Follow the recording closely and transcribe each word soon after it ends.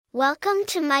Welcome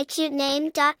to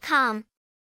mycutename.com.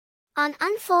 On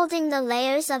unfolding the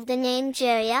layers of the name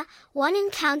Jeriah, one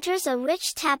encounters a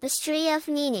rich tapestry of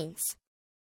meanings.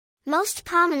 Most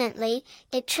prominently,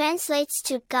 it translates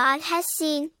to "God has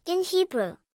seen" in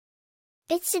Hebrew.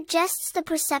 It suggests the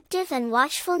perceptive and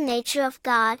watchful nature of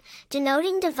God,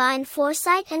 denoting divine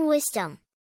foresight and wisdom.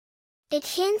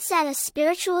 It hints at a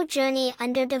spiritual journey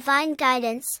under divine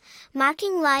guidance,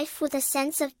 marking life with a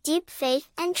sense of deep faith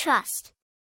and trust.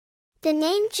 The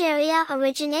name Jeriah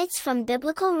originates from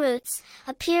biblical roots,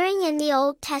 appearing in the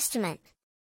Old Testament.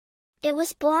 It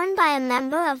was borne by a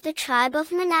member of the tribe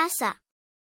of Manasseh.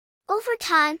 Over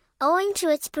time, owing to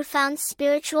its profound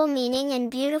spiritual meaning and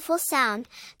beautiful sound,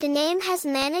 the name has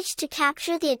managed to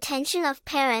capture the attention of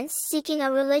parents seeking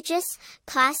a religious,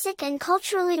 classic and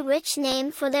culturally rich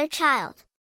name for their child.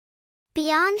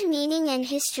 Beyond meaning and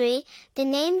history, the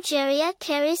name Jeriah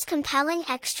carries compelling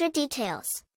extra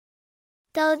details.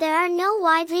 Though there are no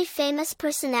widely famous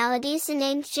personalities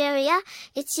named Jeriah,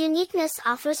 its uniqueness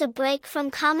offers a break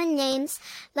from common names,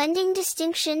 lending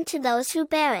distinction to those who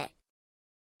bear it.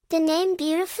 The name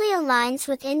beautifully aligns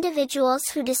with individuals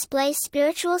who display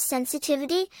spiritual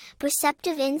sensitivity,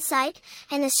 perceptive insight,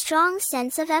 and a strong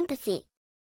sense of empathy.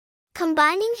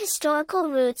 Combining historical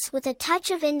roots with a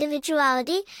touch of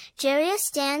individuality, Jeriah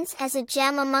stands as a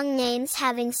gem among names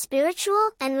having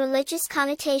spiritual and religious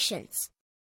connotations.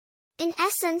 In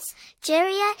essence,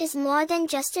 Jeriah is more than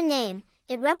just a name.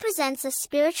 It represents a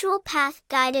spiritual path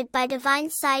guided by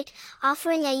divine sight,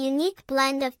 offering a unique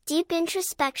blend of deep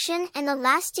introspection and a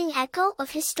lasting echo of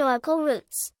historical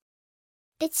roots.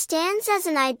 It stands as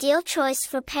an ideal choice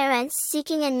for parents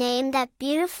seeking a name that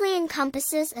beautifully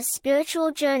encompasses a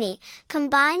spiritual journey,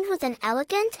 combined with an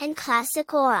elegant and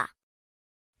classic aura.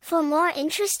 For more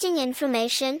interesting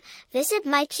information, visit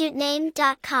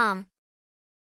mycutename.com.